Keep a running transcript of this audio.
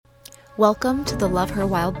Welcome to the Love Her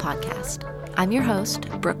Wild podcast. I'm your host,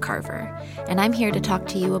 Brooke Carver, and I'm here to talk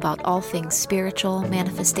to you about all things spiritual,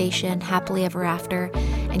 manifestation, happily ever after,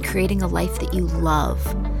 and creating a life that you love,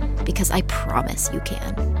 because I promise you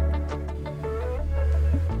can.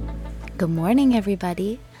 Good morning,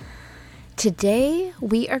 everybody. Today,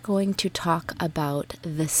 we are going to talk about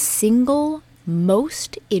the single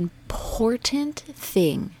most important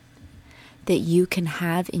thing that you can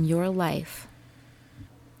have in your life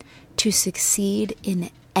to succeed in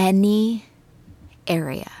any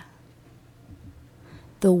area.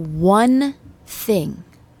 The one thing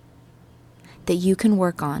that you can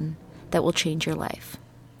work on that will change your life,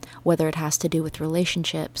 whether it has to do with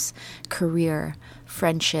relationships, career,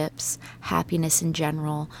 friendships, happiness in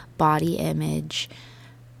general, body image,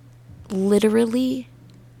 literally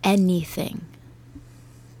anything.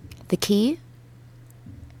 The key?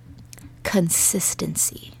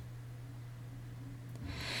 Consistency.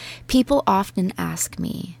 People often ask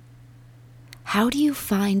me, how do you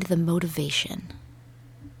find the motivation?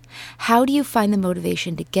 How do you find the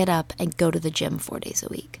motivation to get up and go to the gym 4 days a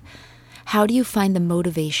week? How do you find the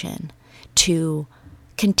motivation to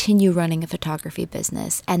continue running a photography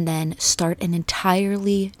business and then start an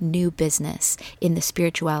entirely new business in the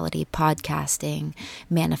spirituality, podcasting,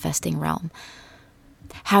 manifesting realm?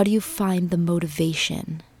 How do you find the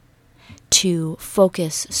motivation to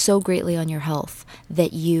focus so greatly on your health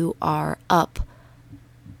that you are up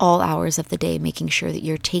all hours of the day making sure that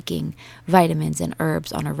you're taking vitamins and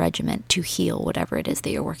herbs on a regimen to heal whatever it is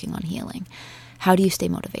that you're working on healing? How do you stay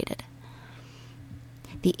motivated?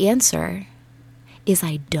 The answer is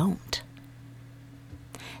I don't.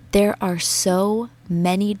 There are so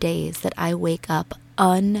many days that I wake up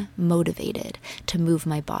unmotivated to move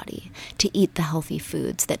my body, to eat the healthy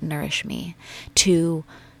foods that nourish me, to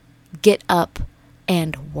get up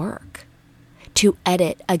and work, to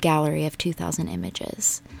edit a gallery of 2,000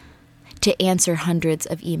 images, to answer hundreds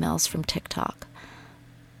of emails from TikTok.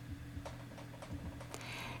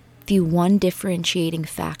 The one differentiating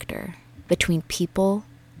factor between people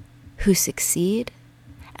who succeed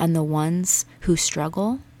and the ones who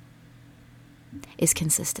struggle is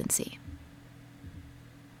consistency.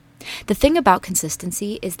 The thing about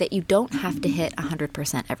consistency is that you don't have to hit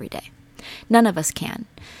 100% every day. None of us can.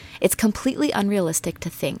 It's completely unrealistic to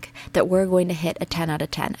think that we're going to hit a 10 out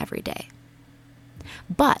of 10 every day.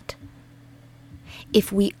 But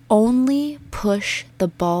if we only push the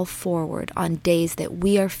ball forward on days that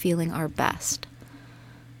we are feeling our best,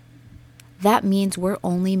 that means we're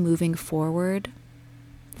only moving forward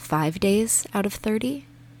 5 days out of 30,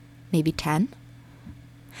 maybe 10,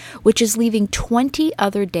 which is leaving 20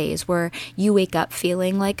 other days where you wake up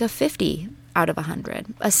feeling like a 50 out of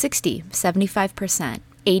 100, a 60, 75%,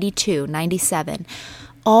 82, 97,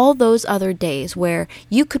 all those other days where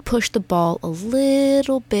you could push the ball a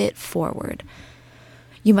little bit forward.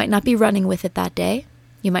 You might not be running with it that day.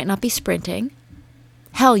 You might not be sprinting.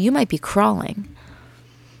 Hell, you might be crawling.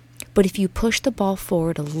 But if you push the ball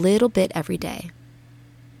forward a little bit every day,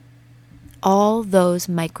 all those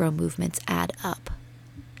micro movements add up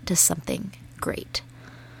to something great.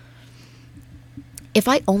 If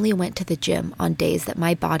I only went to the gym on days that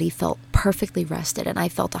my body felt perfectly rested and I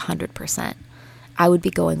felt 100%, I would be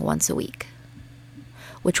going once a week,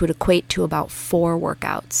 which would equate to about 4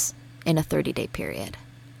 workouts in a 30-day period.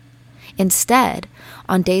 Instead,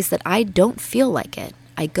 on days that I don't feel like it,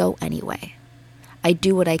 I go anyway. I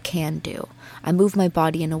do what I can do. I move my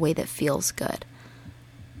body in a way that feels good.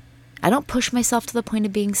 I don't push myself to the point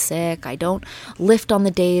of being sick. I don't lift on the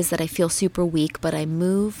days that I feel super weak, but I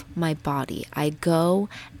move my body. I go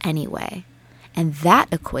anyway. And that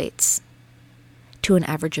equates to an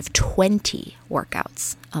average of 20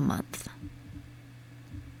 workouts a month.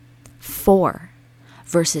 4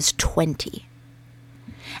 versus 20.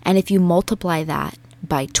 And if you multiply that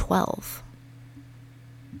by 12,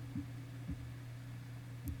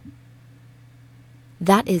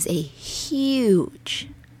 that is a huge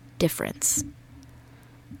difference.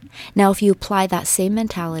 Now, if you apply that same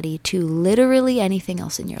mentality to literally anything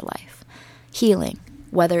else in your life, healing,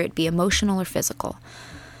 whether it be emotional or physical.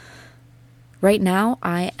 Right now,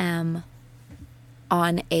 I am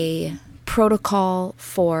on a protocol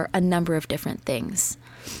for a number of different things.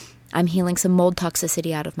 I'm healing some mold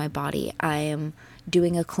toxicity out of my body. I am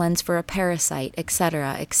doing a cleanse for a parasite,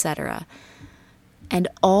 etc., etc. And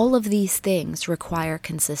all of these things require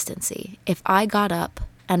consistency. If I got up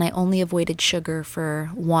and I only avoided sugar for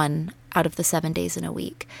 1 out of the 7 days in a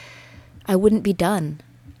week, I wouldn't be done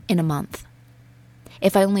in a month.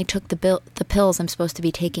 If I only took the pills I'm supposed to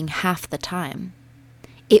be taking half the time,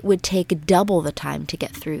 it would take double the time to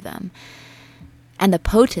get through them. and the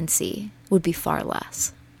potency would be far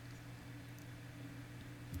less.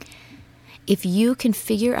 If you can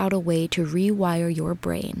figure out a way to rewire your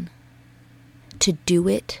brain to do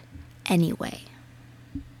it anyway,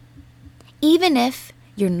 even if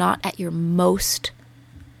you're not at your most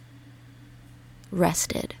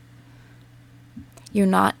rested, you're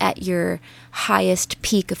not at your highest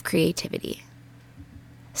peak of creativity.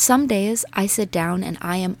 Some days I sit down and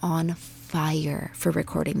I am on fire for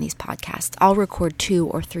recording these podcasts. I'll record 2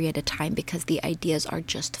 or 3 at a time because the ideas are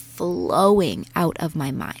just flowing out of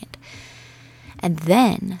my mind. And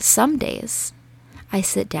then some days I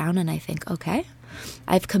sit down and I think, okay,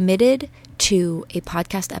 I've committed to a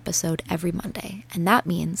podcast episode every Monday, and that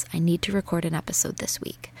means I need to record an episode this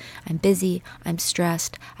week. I'm busy, I'm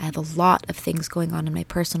stressed, I have a lot of things going on in my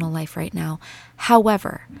personal life right now.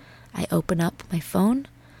 However, I open up my phone,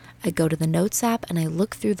 I go to the Notes app, and I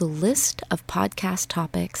look through the list of podcast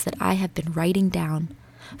topics that I have been writing down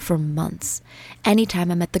for months. Anytime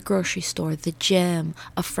I'm at the grocery store, the gym,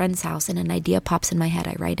 a friend's house, and an idea pops in my head,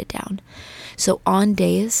 I write it down. So on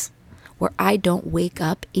days where I don't wake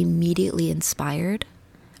up immediately inspired,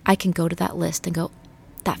 I can go to that list and go,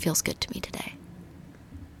 that feels good to me today.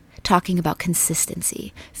 Talking about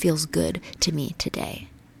consistency feels good to me today.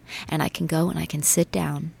 And I can go and I can sit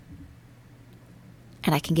down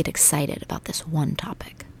and I can get excited about this one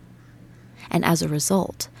topic. And as a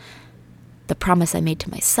result, the promise I made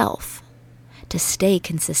to myself to stay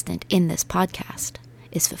consistent in this podcast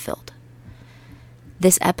is fulfilled.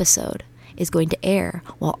 This episode is going to air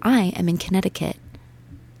while I am in Connecticut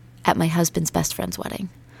at my husband's best friend's wedding.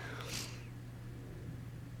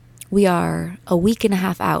 We are a week and a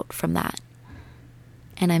half out from that,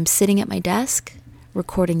 and I'm sitting at my desk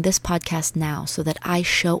recording this podcast now so that I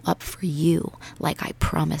show up for you like I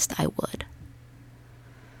promised I would.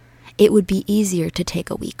 It would be easier to take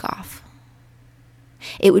a week off.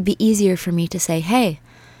 It would be easier for me to say, hey,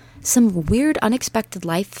 some weird, unexpected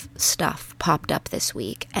life stuff popped up this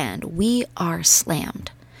week, and we are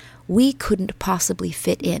slammed. We couldn't possibly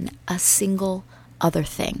fit in a single other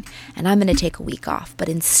thing, and I'm going to take a week off. But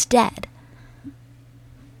instead,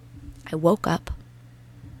 I woke up,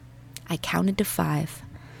 I counted to 5,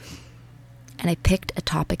 and I picked a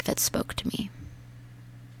topic that spoke to me.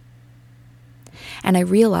 And I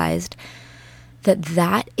realized that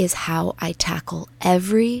that is how I tackle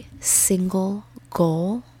every single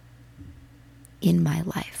goal in my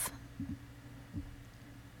life.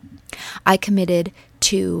 I committed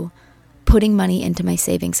to putting money into my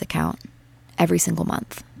savings account every single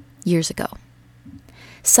month years ago.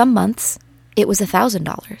 Some months it was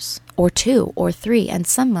 $1,000 or $2 or $3, and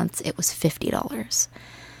some months it was $50.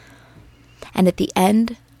 And at the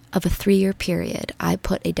end of a 3-year period, I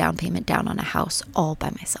put a down payment down on a house all by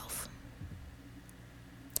myself.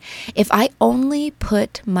 If I only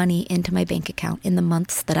put money into my bank account in the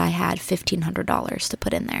months that I had $1,500 to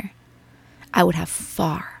put in there, I would have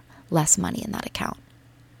far less money in that account.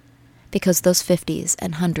 Because those 50s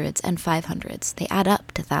and 100s and 500s, they add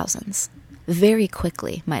up to thousands. Very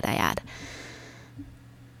quickly, might I add.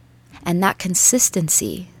 And that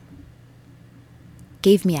consistency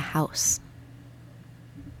gave me a house.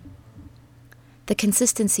 The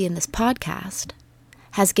consistency in this podcast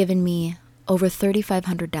has given me over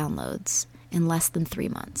 3,500 downloads in less than 3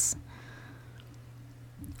 months.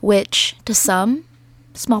 Which, to some,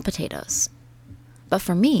 small potatoes. But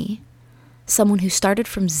for me, someone who started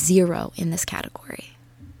from 0 in this category,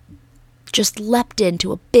 just leapt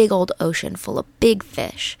into a big old ocean full of big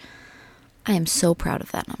fish, I am so proud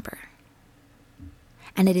of that number.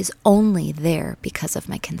 And it is only there because of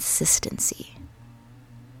my consistency.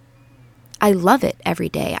 I love it every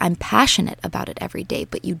day. I'm passionate about it every day,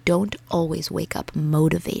 but you don't always wake up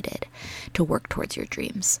motivated to work towards your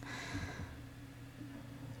dreams.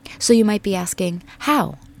 So you might be asking,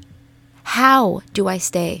 how? How do I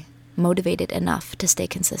stay motivated enough to stay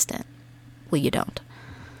consistent? Well, you don't.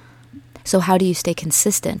 So how do you stay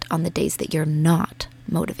consistent on the days that you're not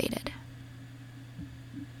motivated?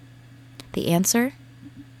 The answer?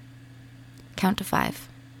 Count to 5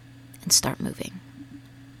 and start moving.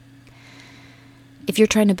 If you're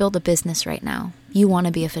trying to build a business right now, you want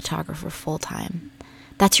to be a photographer full time.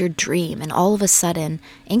 That's your dream, and all of a sudden,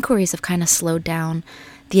 inquiries have kind of slowed down.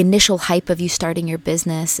 The initial hype of you starting your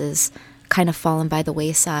business is kind of fallen by the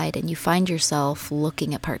wayside, and you find yourself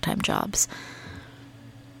looking at part-time jobs.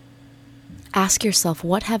 Ask yourself,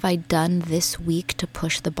 what have I done this week to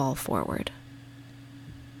push the ball forward?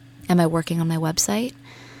 Am I working on my website?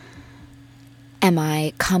 Am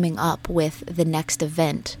I coming up with the next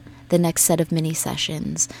event, the next set of mini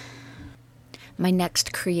sessions, my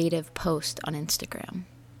next creative post on Instagram?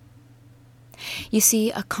 You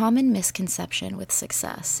see, a common misconception with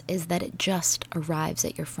success is that it just arrives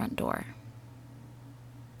at your front door.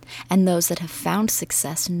 And those that have found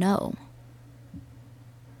success know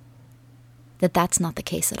that that's not the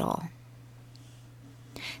case at all.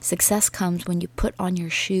 Success comes when you put on your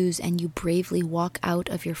shoes and you bravely walk out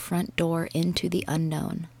of your front door into the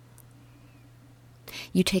unknown.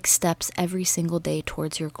 You take steps every single day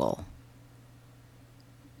towards your goal.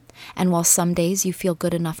 And while some days you feel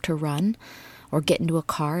good enough to run or get into a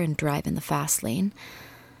car and drive in the fast lane,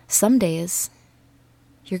 some days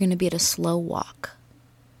you're going to be at a slow walk.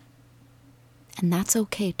 And that's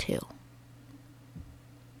okay too.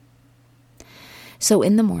 So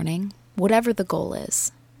in the morning, whatever the goal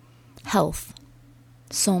is, health,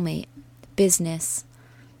 soulmate, business,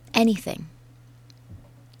 anything,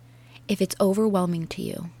 if it's overwhelming to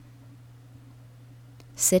you,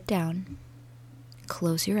 sit down,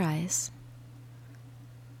 close your eyes,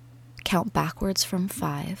 count backwards from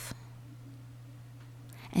 5,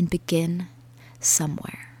 and begin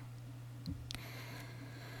somewhere.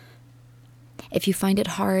 If you find it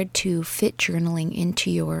hard to fit journaling into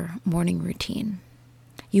your morning routine,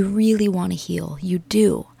 you really want to heal, you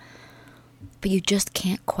do, but you just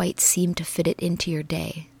can't quite seem to fit it into your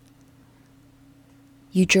day.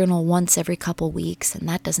 You journal once every couple weeks, and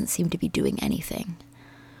that doesn't seem to be doing anything.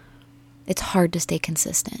 It's hard to stay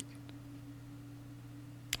consistent.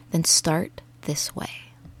 Then start this way.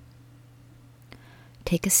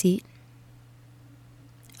 Take a seat,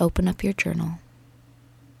 open up your journal,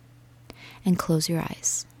 and close your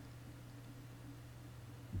eyes.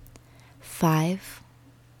 5,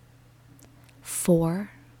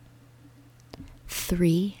 4,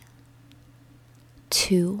 3,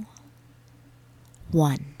 2,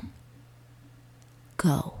 1.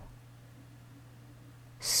 Go.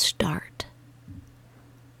 Start.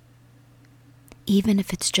 Even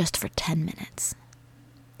if it's just for 10 minutes.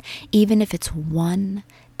 Even if it's one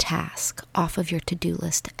task off of your to-do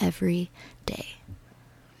list every day.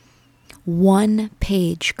 One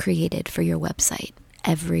page created for your website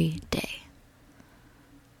every day.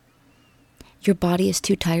 Your body is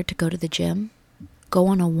too tired to go to the gym? Go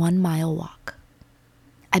on a 1-mile walk.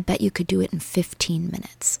 I bet you could do it in 15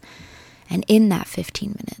 minutes. And in that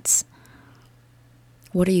 15 minutes,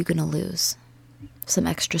 what are you going to lose? Some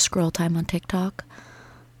extra scroll time on TikTok?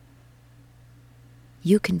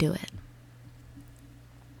 You can do it.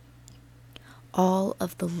 All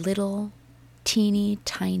of the little, teeny,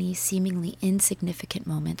 tiny, seemingly insignificant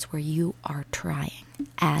moments where you are trying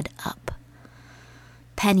add up.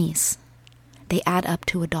 Pennies, they add up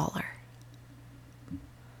to $1.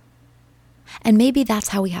 And maybe that's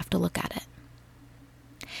how we have to look at it.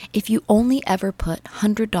 If you only ever put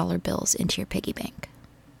 $100 bills into your piggy bank,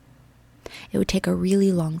 it would take a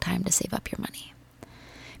really long time to save up your money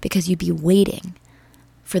because you'd be waiting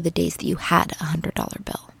for the days that you had a $100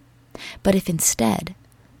 bill. But if instead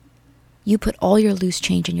you put all your loose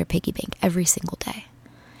change in your piggy bank every single day,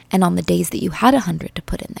 and on the days that you had 100 to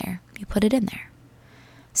put in there, you put it in there.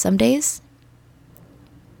 Some days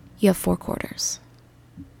you have 4 quarters.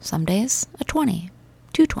 Some days a 20,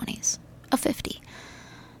 2 20s, a 50.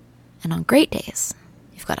 And on great days,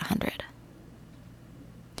 you've got 100.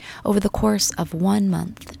 Over the course of 1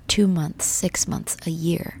 month, 2 months, 6 months, a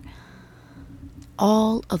year,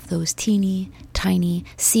 all of those teeny, tiny,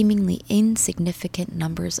 seemingly insignificant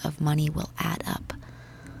numbers of money will add up.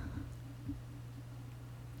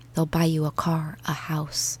 They'll buy you a car, a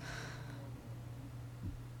house,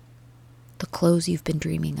 the clothes you've been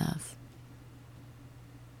dreaming of.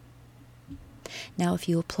 Now, if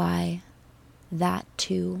you apply that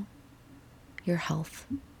to your health,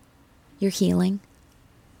 your healing,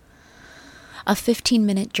 a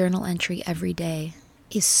 15-minute journal entry every day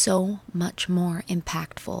is so much more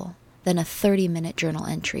impactful than a 30-minute journal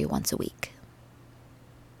entry once a week.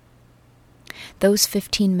 Those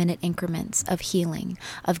 15-minute increments of healing,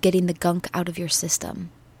 of getting the gunk out of your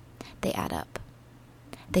system, they add up.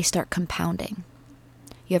 They start compounding.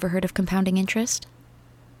 You ever heard of compounding interest?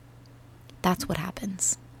 That's what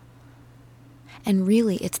happens. And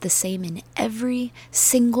really, it's the same in every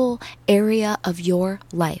single area of your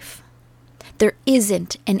life. There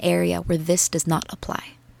isn't an area where this does not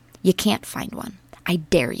apply. You can't find one. I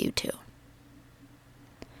dare you to.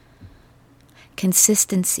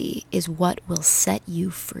 Consistency is what will set you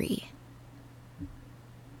free.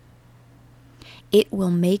 It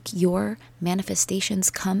will make your manifestations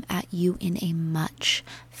come at you in a much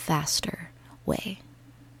faster way.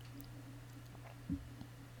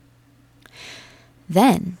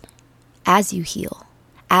 Then, as you heal,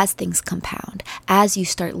 as things compound, as you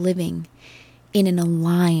start living in an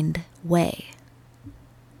aligned way,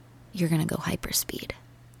 you're going to go hyperspeed.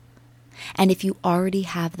 And if you already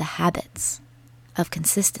have the habits of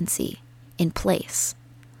consistency in place,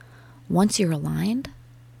 once you're aligned,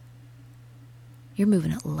 you're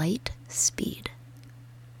moving at light speed.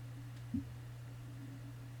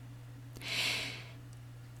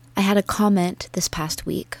 I had a comment this past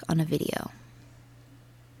week on a video.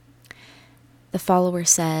 The follower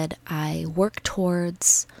said, I work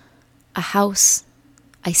towards a house,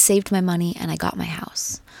 I saved my money, and I got my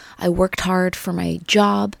house. I worked hard for my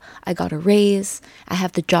job, I got a raise, I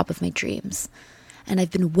have the job of my dreams. And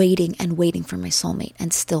I've been waiting and waiting for my soulmate,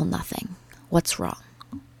 and still nothing. What's wrong?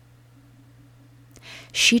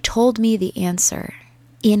 She told me the answer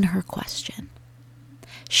in her question.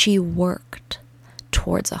 She worked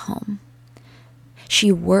towards a home.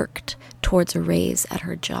 She worked towards a raise at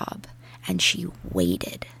her job, and she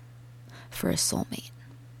waited for a soulmate.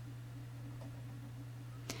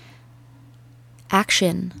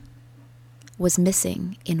 Action was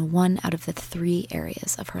missing in 1 out of the 3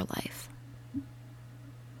 areas of her life.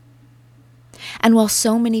 And while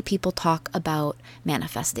so many people talk about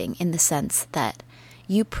manifesting in the sense that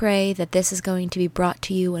you pray that this is going to be brought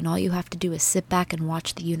to you and all you have to do is sit back and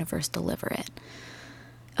watch the universe deliver it.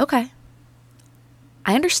 Okay.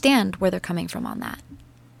 I understand where they're coming from on that.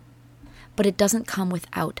 But it doesn't come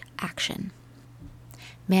without action.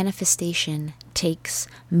 Manifestation takes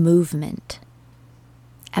movement.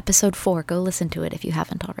 Episode 4, go listen to it if you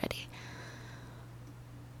haven't already.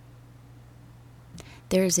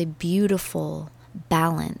 There is a beautiful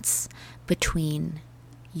balance between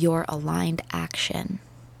your aligned action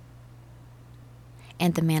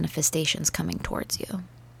and the manifestations coming towards you.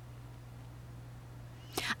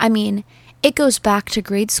 I mean, it goes back to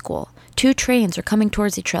grade school. 2 trains are coming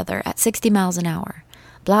towards each other at 60 miles an hour.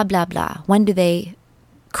 Blah, blah, blah. When do they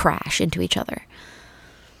crash into each other?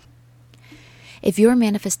 If your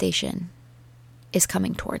manifestation is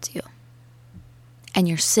coming towards you and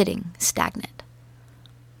you're sitting stagnant,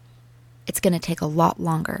 it's going to take a lot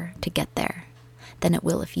longer to get there than it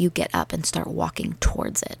will if you get up and start walking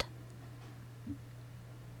towards it.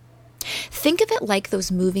 Think of it like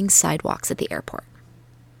those moving sidewalks at the airport.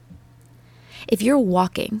 If you're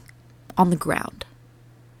walking on the ground,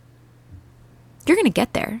 you're going to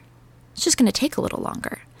get there. It's just going to take a little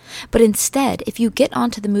longer. But instead, if you get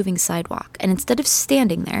onto the moving sidewalk and instead of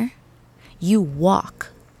standing there, you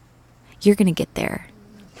walk, you're going to get there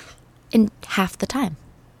in half the time,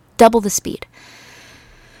 double the speed.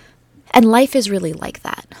 And life is really like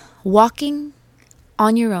that. Walking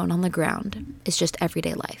on your own on the ground is just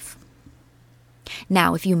everyday life.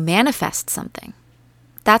 Now, if you manifest something,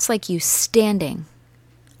 that's like you standing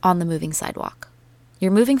on the moving sidewalk.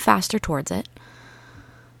 You're moving faster towards it,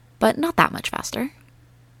 but not that much faster.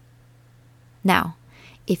 Now,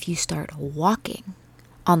 if you start walking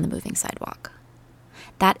on the moving sidewalk,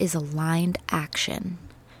 that is aligned action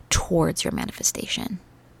towards your manifestation.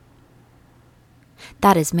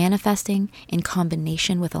 That is manifesting in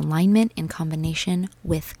combination with alignment, in combination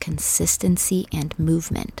with consistency and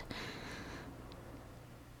movement.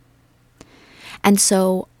 And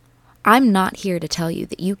so I'm not here to tell you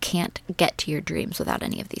that you can't get to your dreams without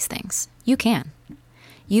any of these things. You can.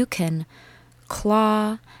 You can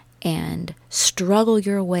claw and struggle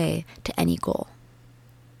your way to any goal.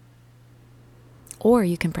 Or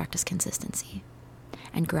you can practice consistency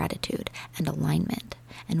and gratitude and alignment.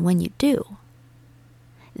 And when you do,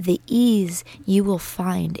 the ease you will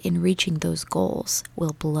find in reaching those goals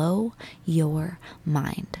will blow your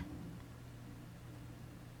mind.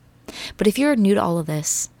 But if you're new to all of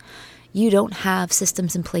this, you don't have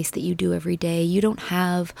systems in place that you do every day, you don't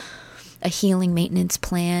have a healing maintenance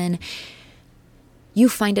plan, you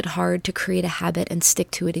find it hard to create a habit and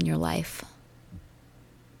stick to it in your life,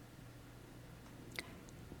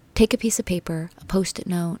 take a piece of paper, a Post-it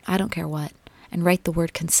note, I don't care what, and write the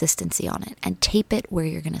word consistency on it and tape it where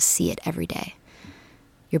you're going to see it every day.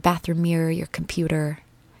 Your bathroom mirror, your computer,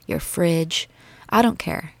 your fridge, I don't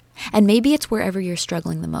care. And maybe it's wherever you're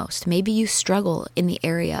struggling the most. Maybe you struggle in the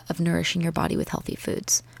area of nourishing your body with healthy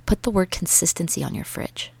foods. Put the word consistency on your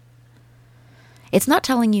fridge. It's not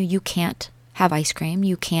telling you you can't have ice cream,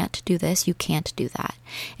 you can't do this, you can't do that.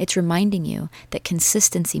 It's reminding you that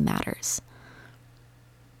consistency matters.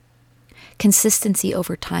 Consistency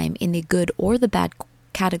over time in the good or the bad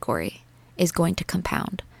category is going to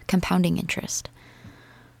compounding interest.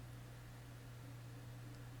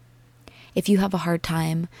 If you have a hard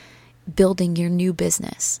time building your new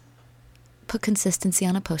business, put consistency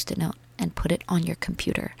on a Post-it note and put it on your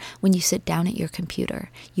computer. When you sit down at your computer,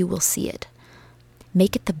 you will see it.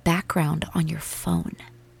 Make it the background on your phone.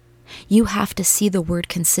 You have to see the word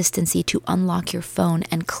consistency to unlock your phone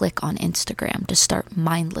and click on Instagram to start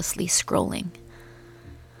mindlessly scrolling.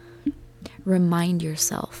 Remind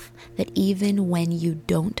yourself that even when you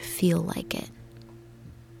don't feel like it,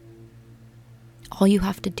 all you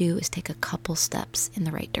have to do is take a couple steps in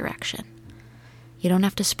the right direction. You don't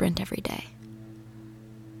have to sprint every day.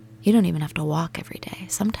 You don't even have to walk every day.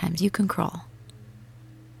 Sometimes you can crawl.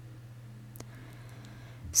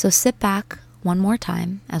 So sit back one more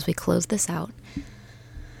time as we close this out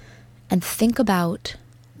and think about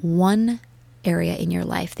one area in your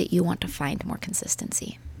life that you want to find more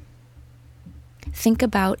consistency. Think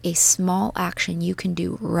about a small action you can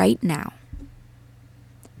do right now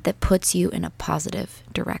that puts you in a positive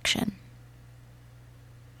direction.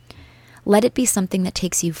 Let it be something that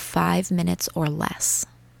takes you 5 minutes or less.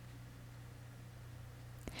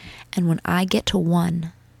 And when I get to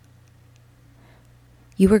 1,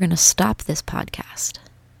 you are going to stop this podcast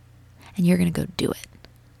and you're going to go do it.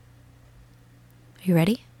 Are you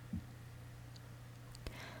ready?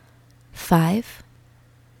 5,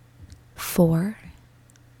 4,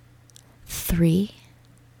 3,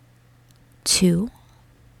 2,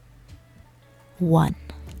 1.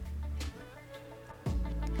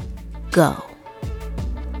 Go.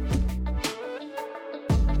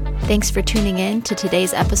 Thanks for tuning in to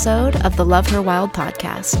today's episode of the Love Her Wild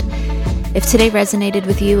podcast. If today resonated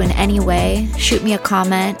with you in any way, shoot me a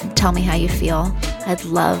comment and tell me how you feel. I'd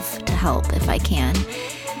love to help if I can.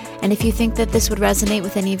 And if you think that this would resonate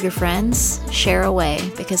with any of your friends, share away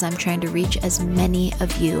because I'm trying to reach as many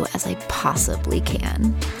of you as I possibly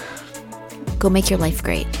can. Go make your life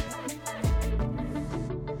great.